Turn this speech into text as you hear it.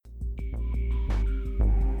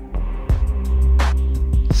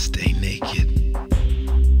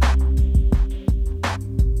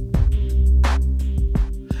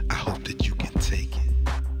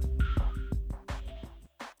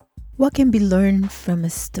What can be learned from a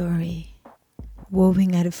story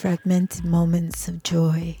woven out of fragmented moments of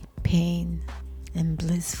joy, pain, and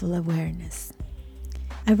blissful awareness?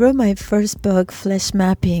 I wrote my first book, Flesh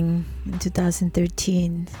Mapping, in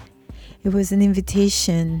 2013. It was an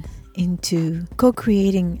invitation into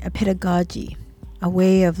co-creating a pedagogy, a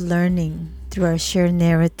way of learning through our shared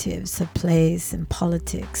narratives of place and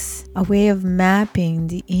politics, a way of mapping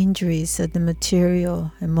the injuries of the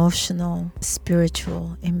material, emotional,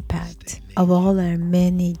 spiritual impact of all our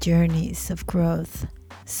many journeys of growth.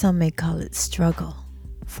 Some may call it struggle,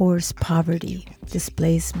 forced poverty,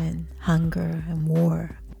 displacement, hunger, and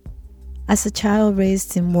war. As a child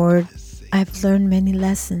raised in war, I've learned many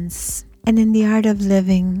lessons. And in the art of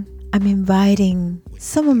living, I'm inviting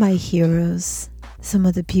some of my heroes, some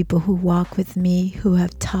of the people who walk with me, who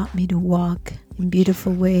have taught me to walk in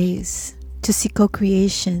beautiful ways, to see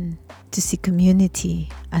co-creation, to see community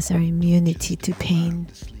as our immunity to pain,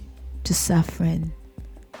 to suffering,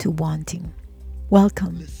 to wanting.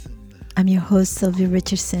 Welcome. I'm your host, Sylvia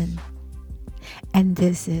Richardson, and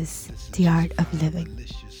this is The Art of Living.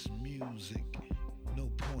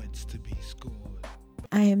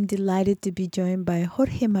 I am delighted to be joined by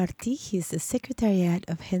Jorge Martin. He's the Secretariat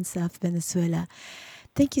of South Venezuela.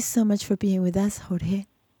 Thank you so much for being with us, Jorge.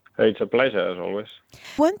 It's a pleasure, as always.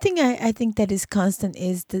 One thing I think that is constant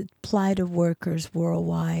is the plight of workers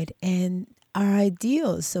worldwide and our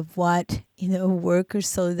ideals of what, worker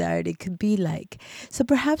solidarity could be like. So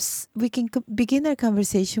perhaps we can begin our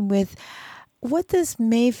conversation with, what does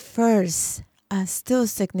May 1st still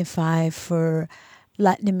signify for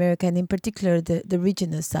Latin America, and in particular the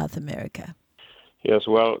region of South America? Yes,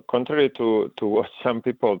 well, contrary to what some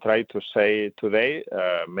people try to say today,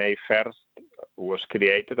 May 1st was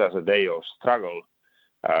created as a day of struggle.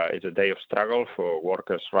 It's a day of struggle for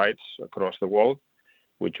workers' rights across the world,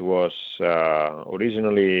 which was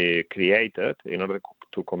originally created in order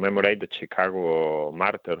to commemorate the Chicago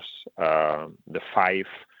martyrs, the 5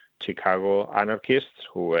 Chicago anarchists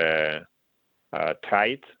who were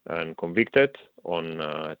tried and convicted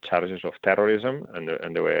on charges of terrorism,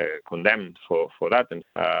 and they were condemned for that and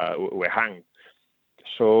were hanged.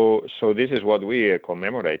 So this is what we are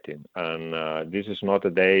commemorating, and this is not a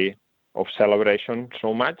day of celebration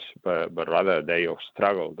so much, but rather a day of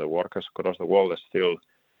struggle. The workers across the world are still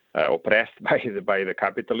oppressed by the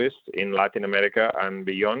capitalists in Latin America and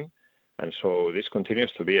beyond, and so this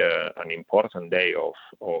continues to be an important day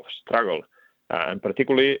of struggle. And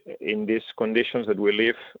particularly in these conditions that we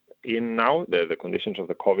live in now, the conditions of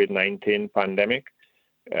the COVID-19 pandemic,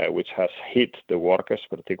 which has hit the workers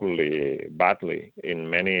particularly badly. In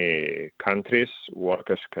many countries,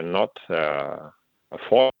 workers cannot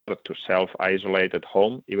afford to self-isolate at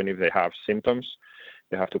home, even if they have symptoms.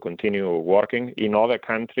 They have to continue working. In other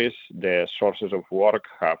countries, the sources of work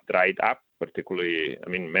have dried up, particularly,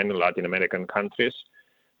 many Latin American countries.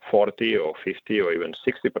 40 or 50 or even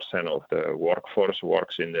 60% of the workforce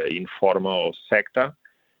works in the informal sector.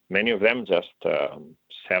 Many of them just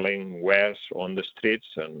selling wares on the streets,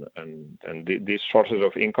 and these sources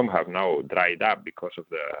of income have now dried up because of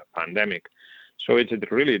the pandemic. So it's a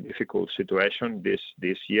really difficult situation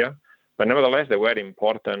this year. But nevertheless, there were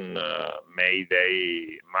important May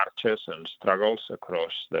Day marches and struggles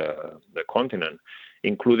across the continent,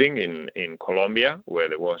 including in Colombia, where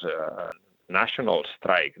there was a national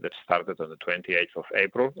strike that started on the 28th of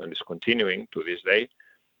April and is continuing to this day.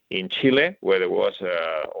 In Chile, where there was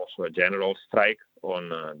also a general strike on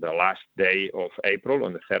the last day of April,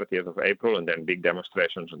 on the 30th of April, and then big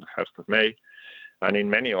demonstrations on the 1st of May, and in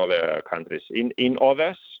many other countries. In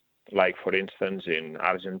others, like for instance in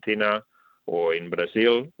Argentina or in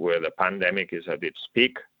Brazil, where the pandemic is at its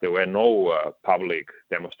peak, there were no public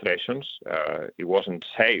demonstrations. It wasn't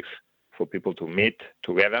safe for people to meet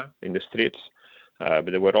together in the streets, but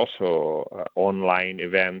there were also online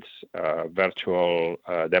events, virtual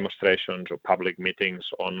demonstrations or public meetings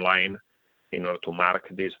online in order to mark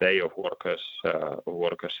this day of workers'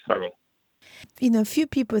 struggle. Few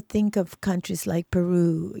people think of countries like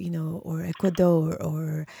Peru, or Ecuador,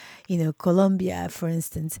 or, Colombia, for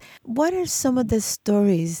instance. What are some of the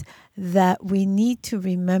stories that we need to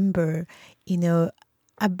remember,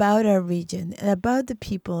 about our region, about the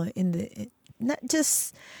people not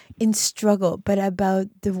just in struggle, but about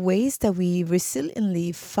the ways that we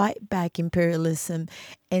resiliently fight back imperialism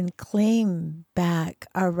and claim back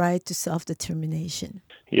our right to self-determination?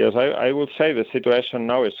 Yes, I would say the situation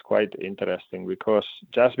now is quite interesting, because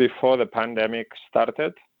just before the pandemic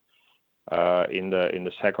started, in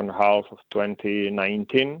the second half of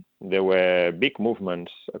 2019, there were big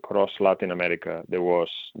movements across Latin America. There was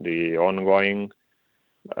the ongoing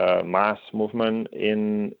mass movement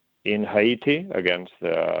in in Haiti against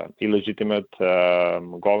the illegitimate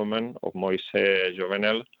government of Moise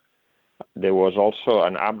Jovenel. There was also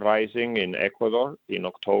an uprising in Ecuador in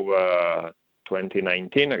October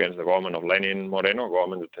 2019 against the government of Lenin Moreno, a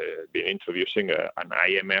government that had been introducing an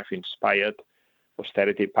IMF-inspired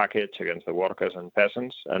austerity package against the workers and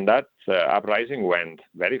peasants. And that uprising went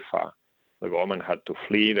very far. The government had to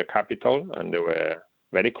flee the capital, and they were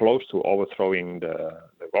very close to overthrowing the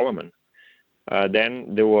government.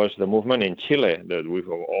 Then there was the movement in Chile that we've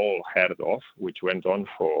all heard of, which went on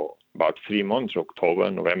for about 3 months, October,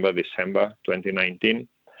 November, December 2019,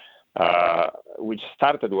 which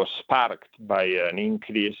was sparked by an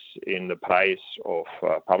increase in the price of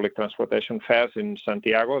public transportation fares in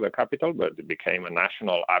Santiago, the capital, but it became a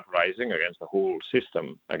national uprising against the whole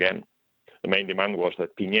system again. The main demand was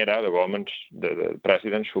that Piñera, the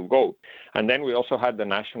president, should go. And then we also had the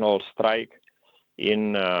national strike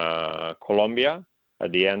in Colombia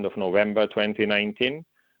at the end of November 2019,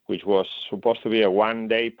 which was supposed to be a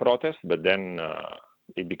one-day protest, but then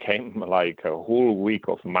it became like a whole week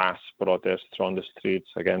of mass protests on the streets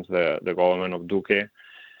against the government of Duque.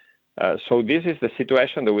 So this is the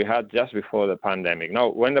situation that we had just before the pandemic. Now,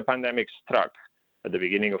 when the pandemic struck at the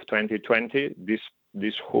beginning of 2020,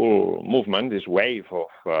 this whole movement, this wave of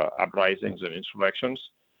uprisings and insurrections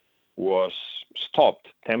was stopped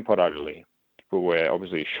temporarily. People were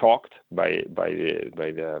obviously shocked by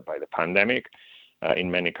the pandemic. In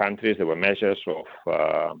many countries, there were measures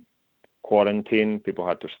of quarantine. People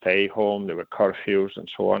had to stay home. There were curfews and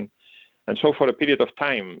so on. And so for a period of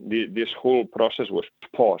time, this whole process was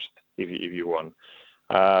paused, if you want.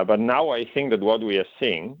 But now I think that what we are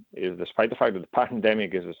seeing is, despite the fact that the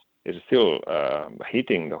pandemic is still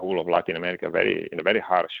hitting the whole of Latin America in a very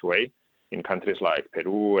harsh way, in countries like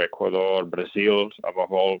Peru, Ecuador, Brazil,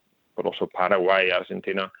 above all, but also Paraguay,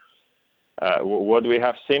 Argentina. What we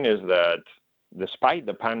have seen is that despite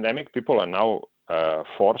the pandemic, people are now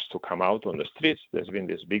forced to come out on the streets. There's been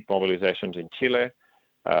these big mobilizations in Chile,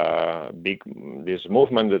 this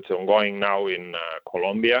movement that's ongoing now in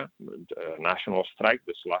Colombia, national strike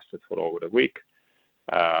that's lasted for over a week,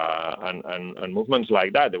 and movements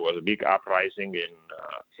like that. There was a big uprising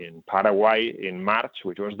in Paraguay in March,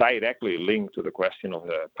 which was directly linked to the question of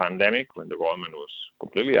the pandemic, when the government was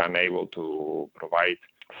completely unable to provide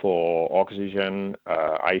for oxygen,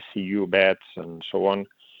 ICU beds, and so on.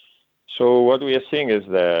 So what we are seeing is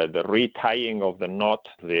the retying of the knot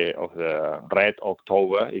of the Red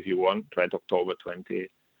October, if you want, Red October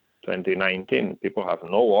 2019. People have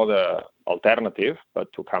no other alternative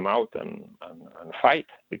but to come out and fight,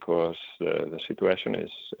 because the situation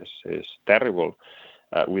is terrible,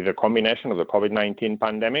 with a combination of the COVID-19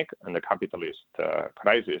 pandemic and the capitalist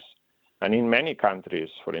crisis. And in many countries,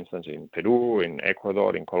 for instance, in Peru, in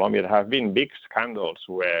Ecuador, in Colombia, there have been big scandals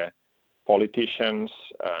where politicians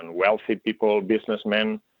and wealthy people,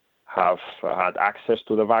 businessmen, have had access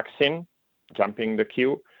to the vaccine, jumping the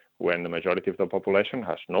queue, when the majority of the population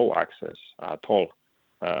has no access at all.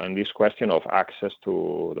 And this question of access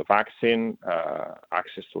to the vaccine,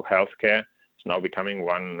 access to healthcare, is now becoming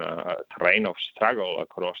one terrain of struggle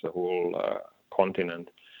across the whole continent.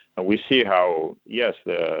 And we see how, yes,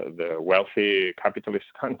 the wealthy capitalist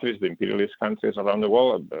countries, the imperialist countries around the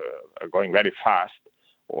world are going very fast,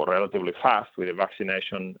 or relatively fast, with the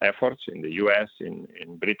vaccination efforts in the US,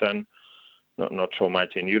 in Britain, not so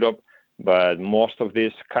much in Europe. But most of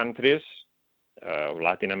these countries,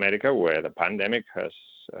 Latin America, where the pandemic has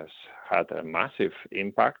had a massive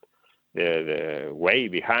impact, they're way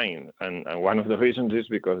behind. And one of the reasons is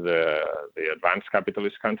because the advanced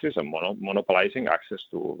capitalist countries are monopolizing access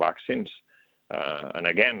to vaccines. And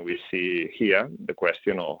again, we see here the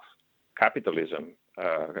question of capitalism.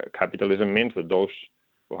 Capitalism means that those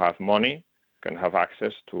who have money can have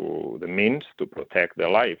access to the means to protect their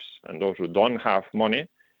lives. And those who don't have money,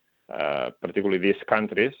 particularly these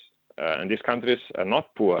countries, and these countries are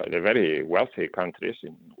not poor, they're very wealthy countries,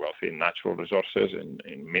 wealthy in natural resources,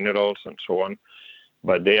 in minerals and so on,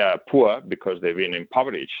 but they are poor because they've been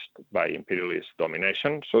impoverished by imperialist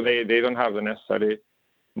domination, so they don't have the necessary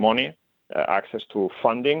money, access to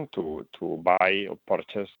funding to buy or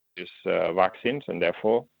purchase these vaccines, and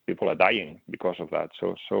therefore people are dying because of that.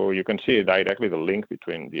 So you can see directly the link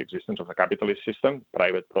between the existence of the capitalist system,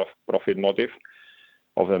 private profit motive,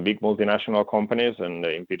 of the big multinational companies and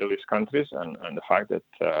the imperialist countries, and the fact that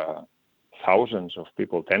thousands of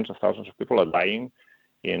people, tens of thousands of people, are dying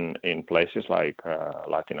in places like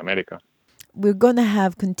Latin America. We're going to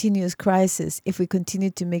have continuous crisis if we continue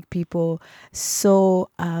to make people so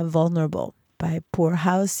vulnerable. by poor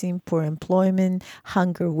housing, poor employment,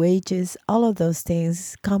 hunger, wages, all of those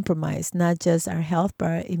things compromise not just our health, but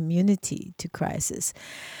our immunity to crisis.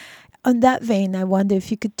 On that vein, I wonder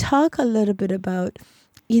if you could talk a little bit about,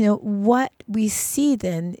 what we see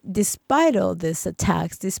then, despite all these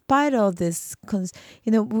attacks, despite all this,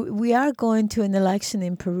 we are going to an election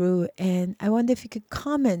in Peru, and I wonder if you could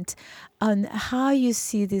comment on how you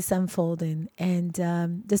see this unfolding and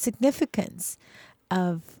the significance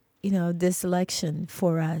of, this election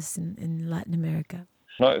for us in Latin America.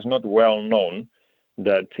 It's not well known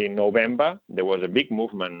that in November there was a big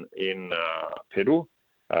movement in Peru.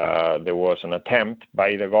 There was an attempt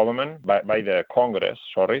by the government, by the Congress,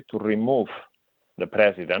 to remove the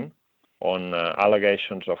president on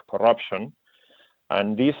allegations of corruption.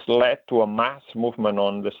 And this led to a mass movement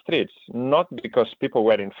on the streets, not because people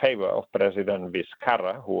were in favor of President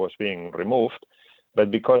Vizcarra, who was being removed, but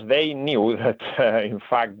because they knew that, in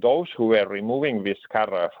fact, those who were removing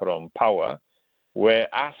Vizcarra from power were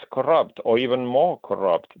as corrupt or even more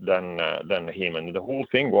corrupt than him. And the whole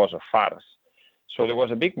thing was a farce. So there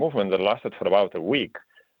was a big movement that lasted for about a week,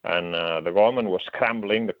 and the government was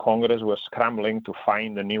scrambling, the Congress was scrambling to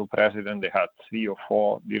find a new president. They had 3 or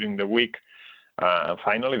 4 during the week.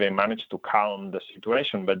 Finally, they managed to calm the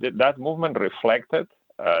situation. But that movement reflected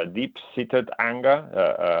deep-seated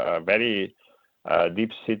anger, very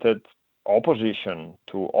deep-seated opposition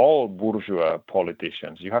to all bourgeois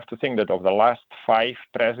politicians. You have to think that of the last 5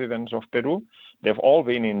 presidents of Peru, they've all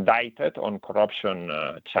been indicted on corruption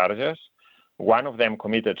charges. One of them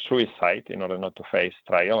committed suicide in order not to face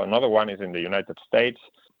trial. Another one is in the United States,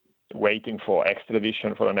 waiting for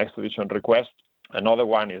an extradition request. Another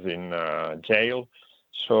one is in jail.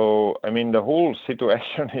 So, the whole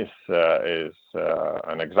situation is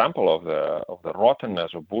an example of the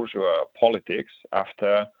rottenness of bourgeois politics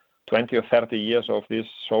after 20 or 30 years of this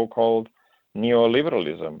so-called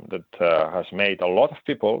neoliberalism that has made a lot of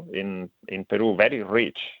people in Peru very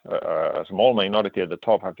rich. A small minority at the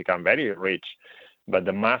top have become very rich, but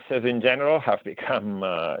the masses in general have become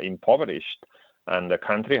impoverished, and the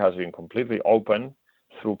country has been completely open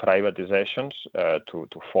through privatizations to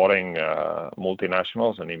foreign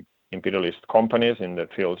multinationals and imperialist companies in the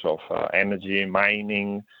fields of energy,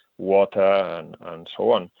 mining, water, and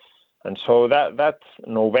so on. And so that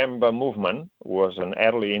November movement was an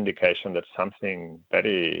early indication that something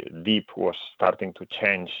very deep was starting to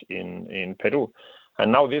change in Peru.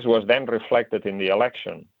 And now this was then reflected in the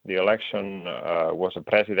election. The election was a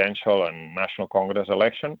presidential and National Congress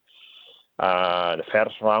election. The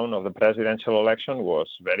first round of the presidential election was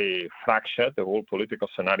very fractured. The whole political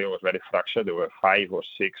scenario was very fractured. There were 5 or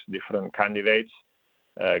 6 different candidates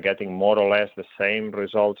getting more or less the same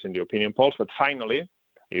results in the opinion polls. But finally,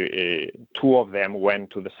 2 of them went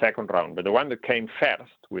to the second round. But the one that came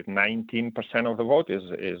first with 19% of the vote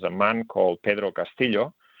is a man called Pedro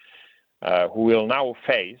Castillo, who will now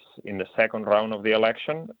face in the second round of the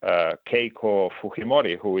election Keiko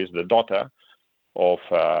Fujimori, who is the daughter of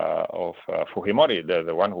Fujimori,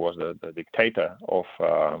 the one who was the dictator of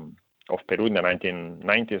Peru in the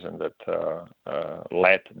 1990s and that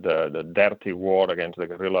led the dirty war against the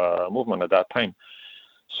guerrilla movement at that time.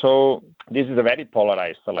 So this is a very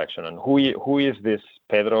polarized election. And who is this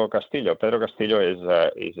Pedro Castillo? Pedro Castillo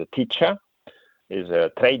is a teacher, is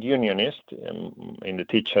a trade unionist in the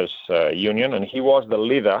teachers' union, and he was the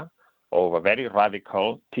leader of a very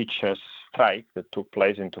radical teachers' strike that took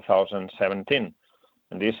place in 2017.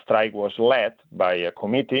 And this strike was led by a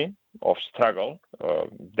committee of struggle,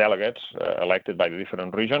 delegates elected by the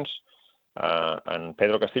different regions, and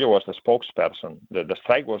Pedro Castillo was the spokesperson. The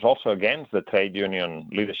strike was also against the trade union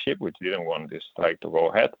leadership, which didn't want this strike to go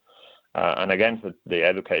ahead, and against the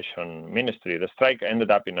education ministry. The strike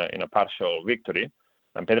ended up in a partial victory,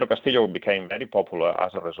 and Pedro Castillo became very popular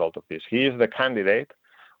as a result of this. He is the candidate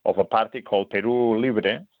of a party called Peru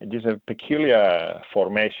Libre. It is a peculiar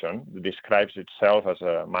formation that describes itself as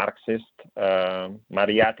a Marxist,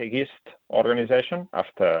 Mariáteguist organization,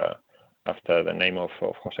 after the name of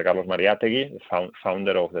José Carlos Mariátegui, the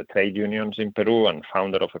founder of the trade unions in Peru and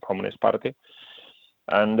founder of the Communist Party.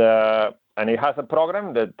 And it has a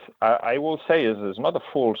program that I will say is not a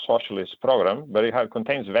full socialist program, but it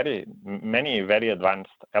contains many very advanced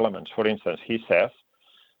elements. For instance, he says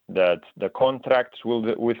that the contracts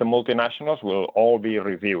with the multinationals will all be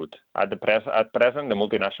reviewed. At present, the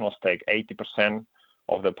multinationals take 80%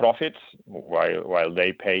 of the profits, while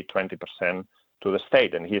they pay 20% to the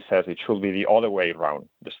state. And he says it should be the other way around.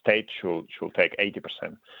 The state should take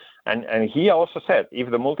 80%. And he also said,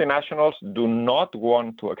 if the multinationals do not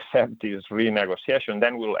want to accept this renegotiation,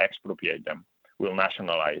 then we'll expropriate them, we'll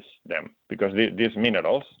nationalize them, because these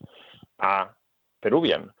minerals are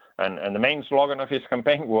Peruvian. And the main slogan of his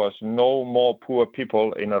campaign was "No more poor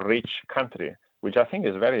people in a rich country," which I think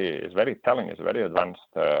is very telling. It's a very advanced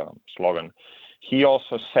slogan. He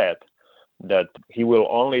also said that he will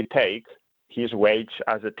only take his wage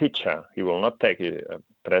as a teacher. He will not take a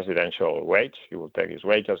presidential wage. He will take his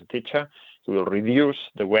wage as a teacher. He will reduce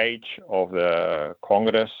the wage of the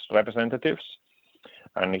Congress representatives.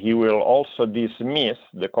 And he will also dismiss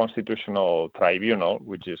the Constitutional Tribunal,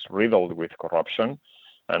 which is riddled with corruption.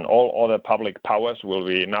 And all other public powers will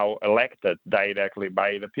be now elected directly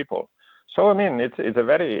by the people. So, I mean, it's a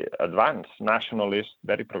very advanced, nationalist,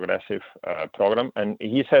 very progressive program. And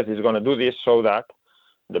he says he's going to do this so that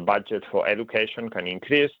the budget for education can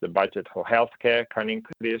increase, the budget for healthcare can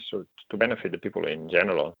increase, so to benefit the people in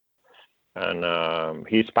general. And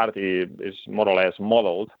his party is more or less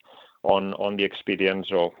modeled on the experience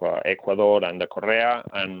of Ecuador and Correa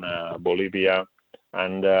and Bolivia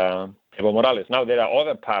and Evo Morales. Now, there are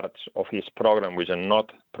other parts of his program which are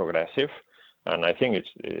not progressive, and I think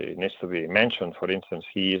it needs to be mentioned. For instance,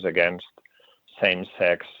 he is against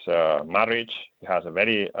same-sex marriage. He has a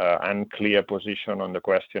very unclear position on the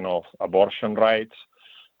question of abortion rights,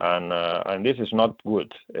 and this is not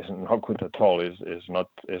good. It's not good at all. It's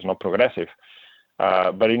not progressive.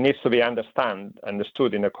 But it needs to be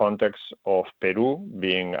understood in the context of Peru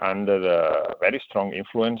being under the very strong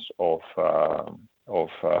influence of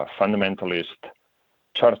fundamentalist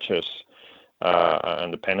churches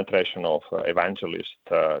and the penetration of evangelist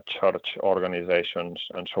church organizations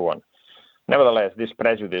and so on. Nevertheless, these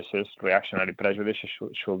prejudices, reactionary prejudices,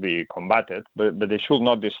 should be combated, but they should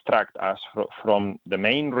not distract us from the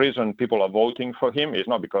main reason people are voting for him. Is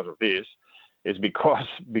not because of this. It's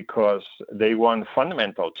because they want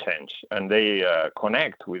fundamental change, and they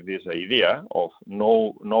connect with this idea of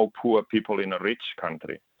no poor people in a rich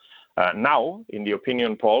country. Now, in the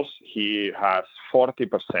opinion polls, he has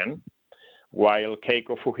 40%, while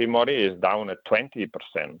Keiko Fujimori is down at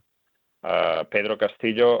 20%. Pedro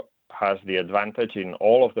Castillo has the advantage in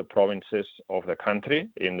all of the provinces of the country.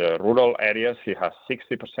 In the rural areas, he has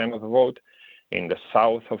 60% of the vote. In the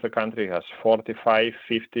south of the country, he has 45,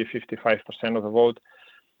 50, 55% of the vote,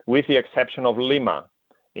 with the exception of Lima.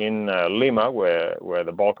 In Lima, where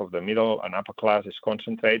the bulk of the middle and upper class is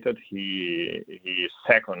concentrated, he is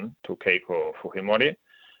second to Keiko Fujimori.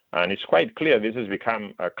 And it's quite clear this has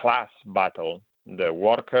become a class battle. The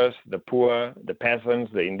workers, the poor, the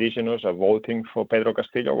peasants, the indigenous are voting for Pedro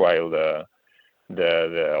Castillo, while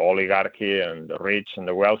the oligarchy and the rich and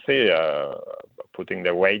the wealthy are putting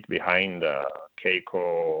their weight behind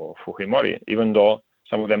Keiko Fujimori, even though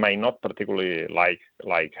some of them might not particularly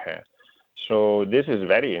like her. So this is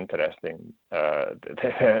very interesting.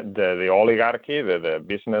 The oligarchy, the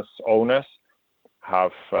business owners,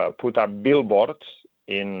 have put up billboards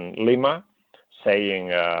in Lima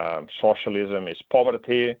saying socialism is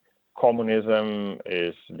poverty, communism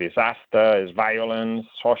is disaster, is violence,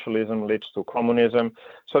 socialism leads to communism.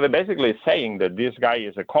 So they're basically saying that this guy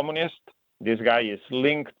is a communist, this guy is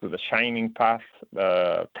linked to the Shining Path,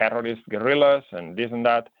 terrorist guerrillas, and this and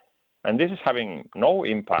that. And this is having no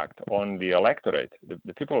impact on the electorate.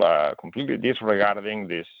 The people are completely disregarding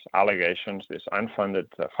these allegations, these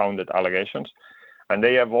founded allegations, and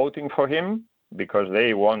they are voting for him because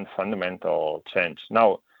they want fundamental change.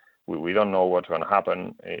 Now, we don't know what's going to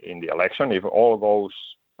happen in the election. If all goes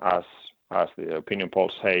as the opinion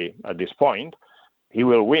polls say at this point, he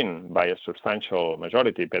will win by a substantial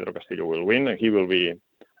majority. Pedro Castillo will win. He will be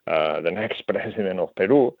the next president of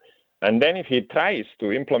Peru. And then if he tries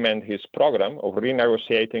to implement his program of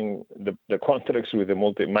renegotiating the contracts with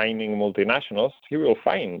the mining multinationals, he will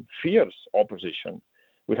find fierce opposition.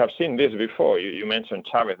 We have seen this before. You mentioned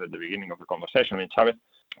Chavez at the beginning of the conversation. I mean, Chavez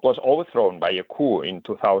was overthrown by a coup in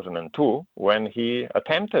 2002 when he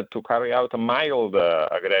attempted to carry out a mild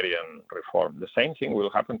agrarian reform. The same thing will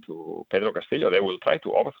happen to Pedro Castillo. They will try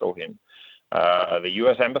to overthrow him. The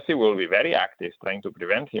U.S. Embassy will be very active trying to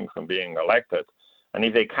prevent him from being elected. And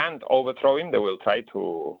if they can't overthrow him, they will try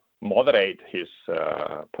to moderate his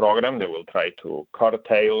program. They will try to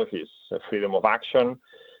curtail his freedom of action.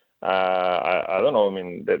 I don't know. I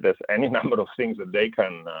mean, there's any number of things that they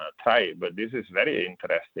can try, but this is very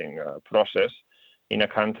interesting process in a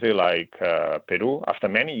country like Peru. After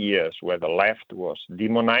many years where the left was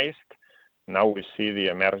demonized, now we see the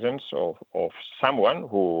emergence of someone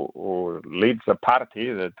who leads a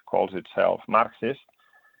party that calls itself Marxist,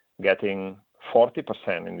 getting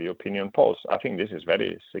 40% in the opinion polls. I think this is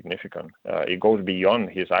very significant. It goes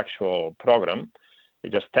beyond his actual program.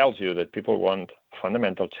 It just tells you that people want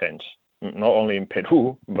fundamental change. not only in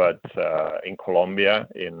Peru, but in Colombia,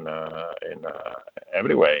 in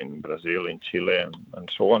everywhere, in Brazil, in Chile,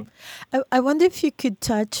 and so on. I wonder if you could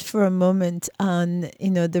touch for a moment on,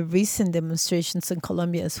 the recent demonstrations in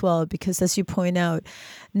Colombia as well, because as you point out,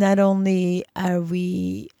 not only are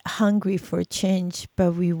we hungry for change,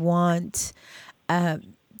 but we want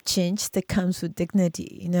change that comes with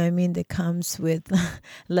dignity. That comes with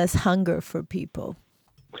less hunger for people.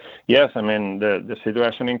 Yes, I mean, the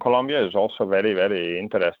situation in Colombia is also very, very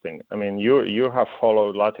interesting. I mean, you have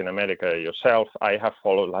followed Latin America yourself. I have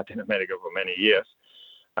followed Latin America for many years.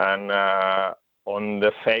 And on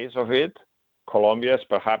the face of it, Colombia is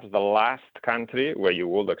perhaps the last country where you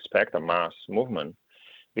would expect a mass movement,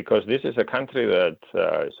 because this is a country that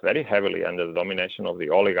is very heavily under the domination of the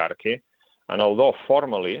oligarchy. And although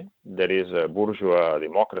formally there is a bourgeois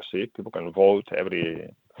democracy, people can vote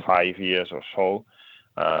every 5 years or so,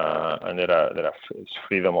 and there is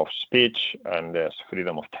freedom of speech and there's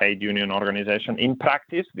freedom of trade union organization. In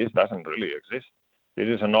practice, this doesn't really exist. This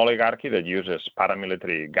is an oligarchy that uses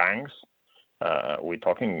paramilitary gangs. We're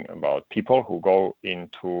talking about people who go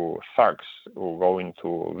into thugs, who go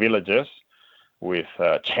into villages with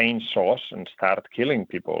chainsaws and start killing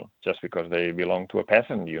people just because they belong to a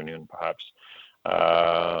peasant union, perhaps.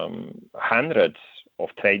 Hundreds of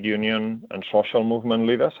trade union and social movement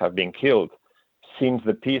leaders have been killed since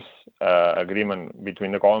the peace agreement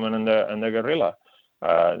between the government and the guerrilla.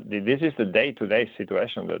 This is the day-to-day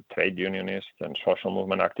situation that trade unionists and social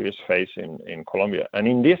movement activists face in Colombia. And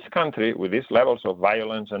in this country, with these levels of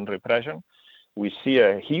violence and repression, we see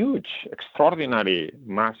a huge, extraordinary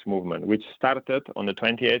mass movement, which started on the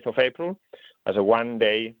 28th of April as a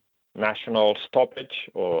one-day national stoppage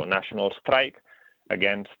or national strike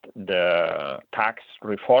against the tax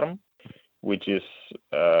reform, which is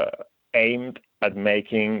aimed at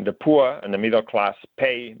making the poor and the middle class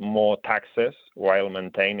pay more taxes while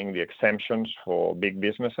maintaining the exemptions for big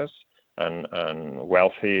businesses and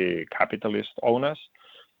wealthy capitalist owners.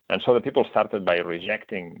 And so the people started by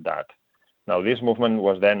rejecting that. Now, this movement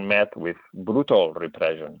was then met with brutal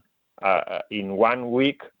repression. In 1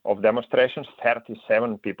 week of demonstrations,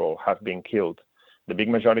 37 people have been killed, the big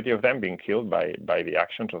majority of them being killed by the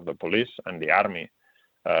actions of the police and the army.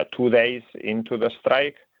 2 days into the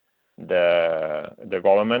strike, the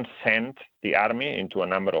government sent the army into a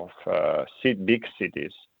number of big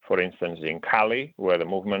cities. For instance, in Cali, where the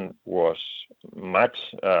movement was much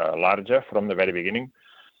larger from the very beginning,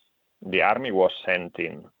 the army was sent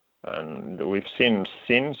in. And we've seen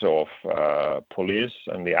scenes of police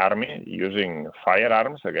and the army using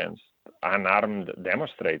firearms against unarmed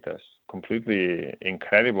demonstrators. Completely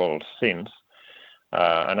incredible scenes.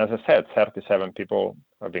 And as I said, 37 people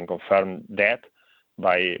have been confirmed dead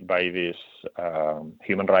by this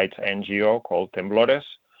human rights NGO called Temblores,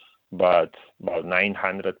 but about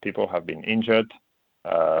 900 people have been injured.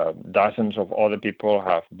 Dozens of other people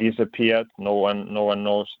have disappeared. No one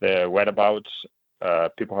knows their whereabouts.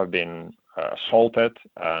 People have been assaulted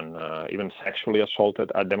and even sexually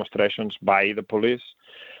assaulted at demonstrations by the police.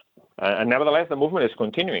 And nevertheless, the movement is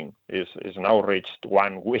continuing. Is now reached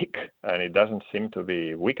 1 week, and it doesn't seem to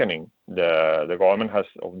be weakening. The government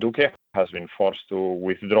of Duque has been forced to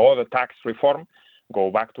withdraw the tax reform,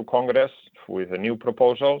 go back to Congress with a new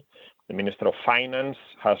proposal. The Minister of Finance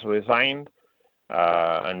has resigned,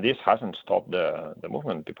 and this hasn't stopped the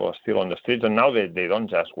movement. People are still on the streets, and now they don't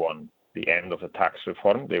just want the end of the tax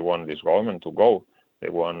reform. They want this government to go. They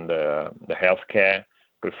want the healthcare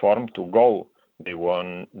reform to go. They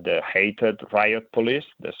want the hated riot police,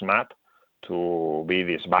 the SMAT, to be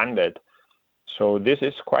disbanded. So this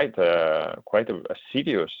is quite a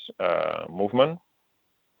serious movement,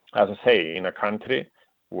 as I say, in a country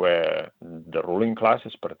where the ruling class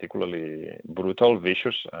is particularly brutal,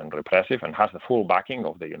 vicious, and repressive, and has the full backing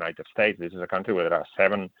of the United States. This is a country where there are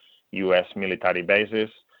 7 U.S. military bases.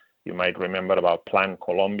 You might remember about Plan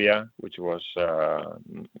Colombia, which was a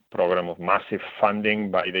program of massive funding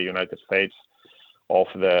by the United States of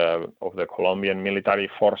the Colombian military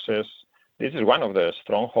forces. This is one of the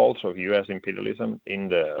strongholds of U.S. imperialism in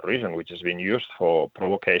the region, which has been used for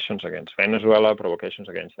provocations against Venezuela, provocations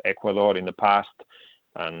against Ecuador in the past,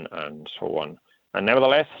 and so on. And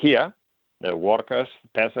nevertheless, here, the workers,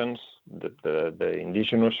 peasants, the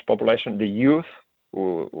indigenous population, the youth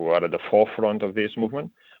who are at the forefront of this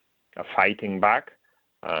movement are fighting back.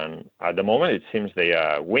 And at the moment, it seems they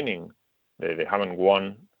are winning. They haven't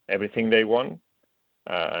won everything they want.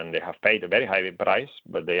 And they have paid a very high price,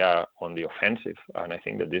 but they are on the offensive. And I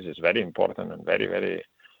think that this is very important and very, very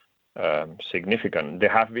significant. There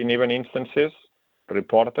have been even instances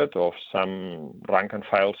reported of some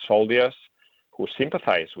rank-and-file soldiers who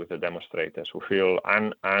sympathize with the demonstrators, who feel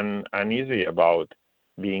uneasy about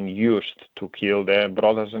being used to kill their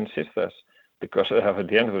brothers and sisters, because at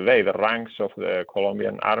the end of the day, the ranks of the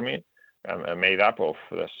Colombian army are made up of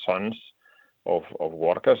the sons of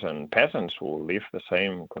workers and peasants who live the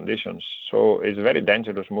same conditions. So it's a very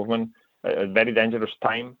dangerous movement, a very dangerous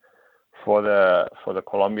time for the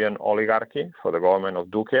Colombian oligarchy, for the government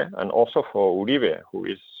of Duque, and also for Uribe, who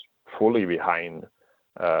is fully behind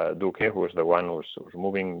Duque, who is the one who's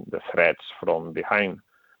moving the threats from behind.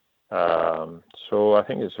 So I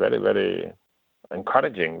think it's very, very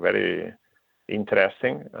encouraging, very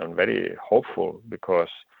interesting, and very hopeful, because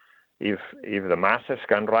if the masses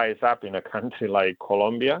can rise up in a country like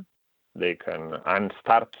Colombia, they can, and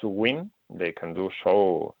start to win, they can do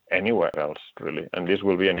so anywhere else, really. And this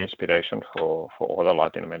will be an inspiration for other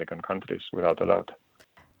Latin American countries, without a doubt.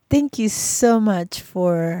 Thank you so much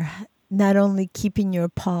for not only keeping your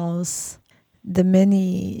pulse, the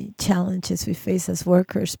many challenges we face as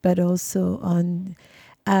workers, but also on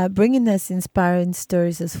bringing us inspiring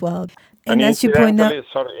stories as well. And as you point out,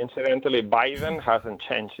 incidentally, Biden hasn't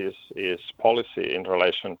changed his policy in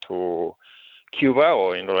relation to Cuba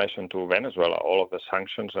or in relation to Venezuela. All of the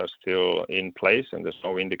sanctions are still in place, and there's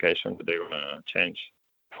no indication that they're going to change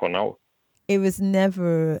for now. It was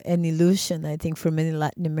never an illusion, I think, for many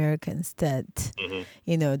Latin Americans that,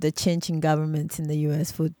 the changing governments in the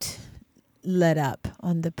U.S. would let up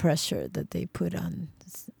on the pressure that they put on,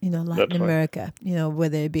 Latin America,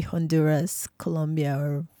 whether it be Honduras, Colombia,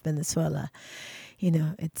 or Venezuela.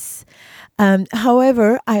 It's,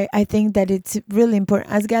 however, I think that it's really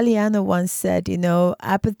important. As Galeano once said,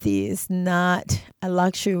 apathy is not a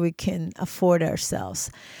luxury we can afford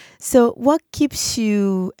ourselves. So what keeps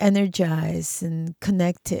you energized and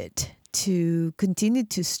connected to continue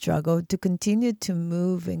to struggle, to continue to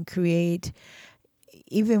move and create,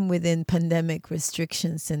 even within pandemic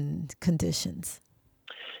restrictions and conditions?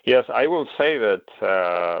 Yes, I will say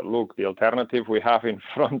that, look, the alternative we have in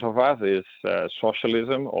front of us is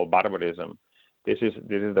socialism or barbarism. This is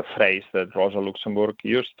the phrase that Rosa Luxemburg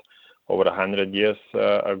used over 100 years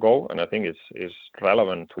ago, and I think it's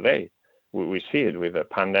relevant today. We see it with the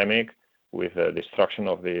pandemic, with the destruction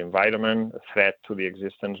of the environment, a threat to the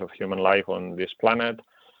existence of human life on this planet,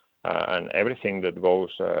 and everything that goes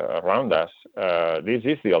around us. This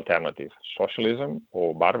is the alternative, socialism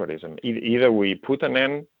or barbarism. Either we put an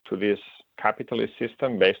end to this capitalist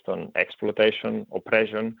system based on exploitation,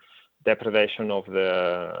 oppression, depredation of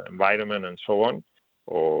the environment, and so on,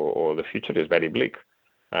 or the future is very bleak.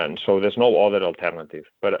 And so there's no other alternative.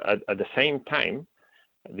 But at the same time,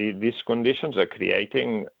 these conditions are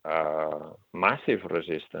creating massive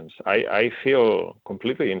resistance. I feel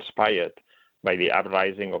completely inspired by the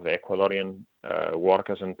uprising of the Ecuadorian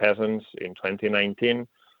workers and peasants in 2019,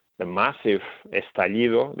 the massive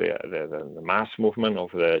estallido, the mass movement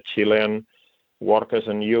of the Chilean workers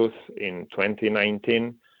and youth in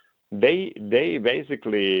 2019. They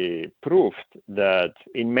basically proved that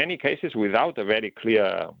in many cases, without a very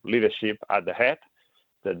clear leadership at the head,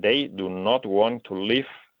 that they do not want to live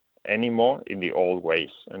anymore in the old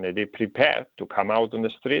ways. And they're prepared to come out on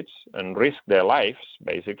the streets and risk their lives,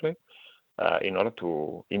 basically, in order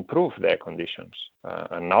to improve their conditions.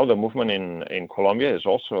 And now the movement in Colombia is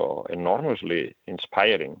also enormously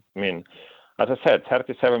inspiring. I mean, as I said,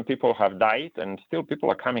 37 people have died, and still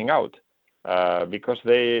people are coming out because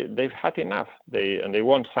they've had enough. They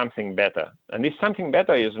want something better. And this something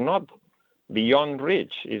better is not beyond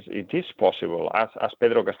reach. It is possible. As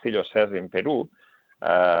Pedro Castillo says in Peru,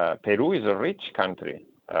 Peru is a rich country,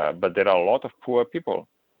 but there are a lot of poor people,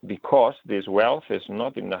 because this wealth is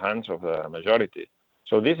not in the hands of the majority.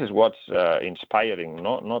 So this is what's inspiring,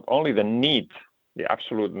 not only the need, the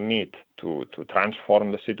absolute need to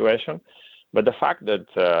transform the situation, but the fact that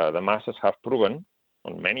the masses have proven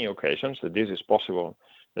on many occasions that this is possible,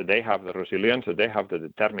 that they have the resilience, that they have the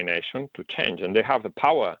determination to change, and they have the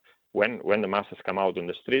power. When the masses come out in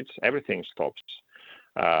the streets, everything stops.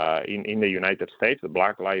 In the United States, the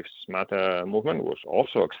Black Lives Matter movement was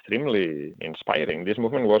also extremely inspiring. This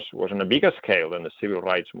movement was on a bigger scale than the civil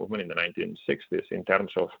rights movement in the 1960s in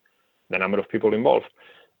terms of the number of people involved.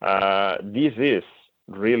 This is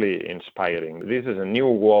really inspiring. This is a new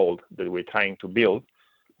world that we're trying to build,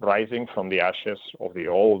 rising from the ashes of the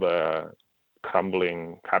old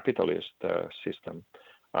crumbling capitalist system.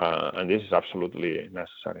 And this is absolutely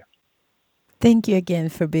necessary. Thank you again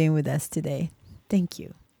for being with us today. Thank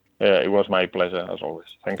you. It was my pleasure, as always.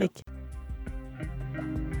 Thank you.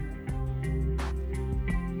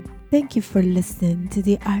 Thank you for listening to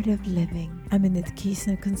The Art of Living. I'm an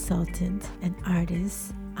educational consultant and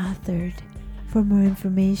artist, authored, For more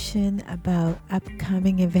information about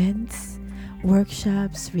upcoming events,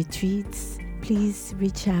 workshops, retreats, please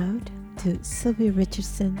reach out to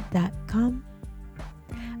sylviarichardson.com.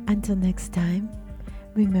 Until next time,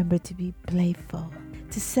 remember to be playful,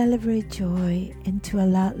 to celebrate joy, and to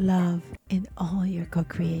allow love in all your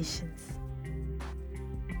co-creations.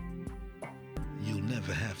 You'll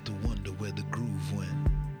never have to wonder where the groove went.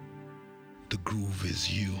 The groove is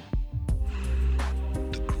you.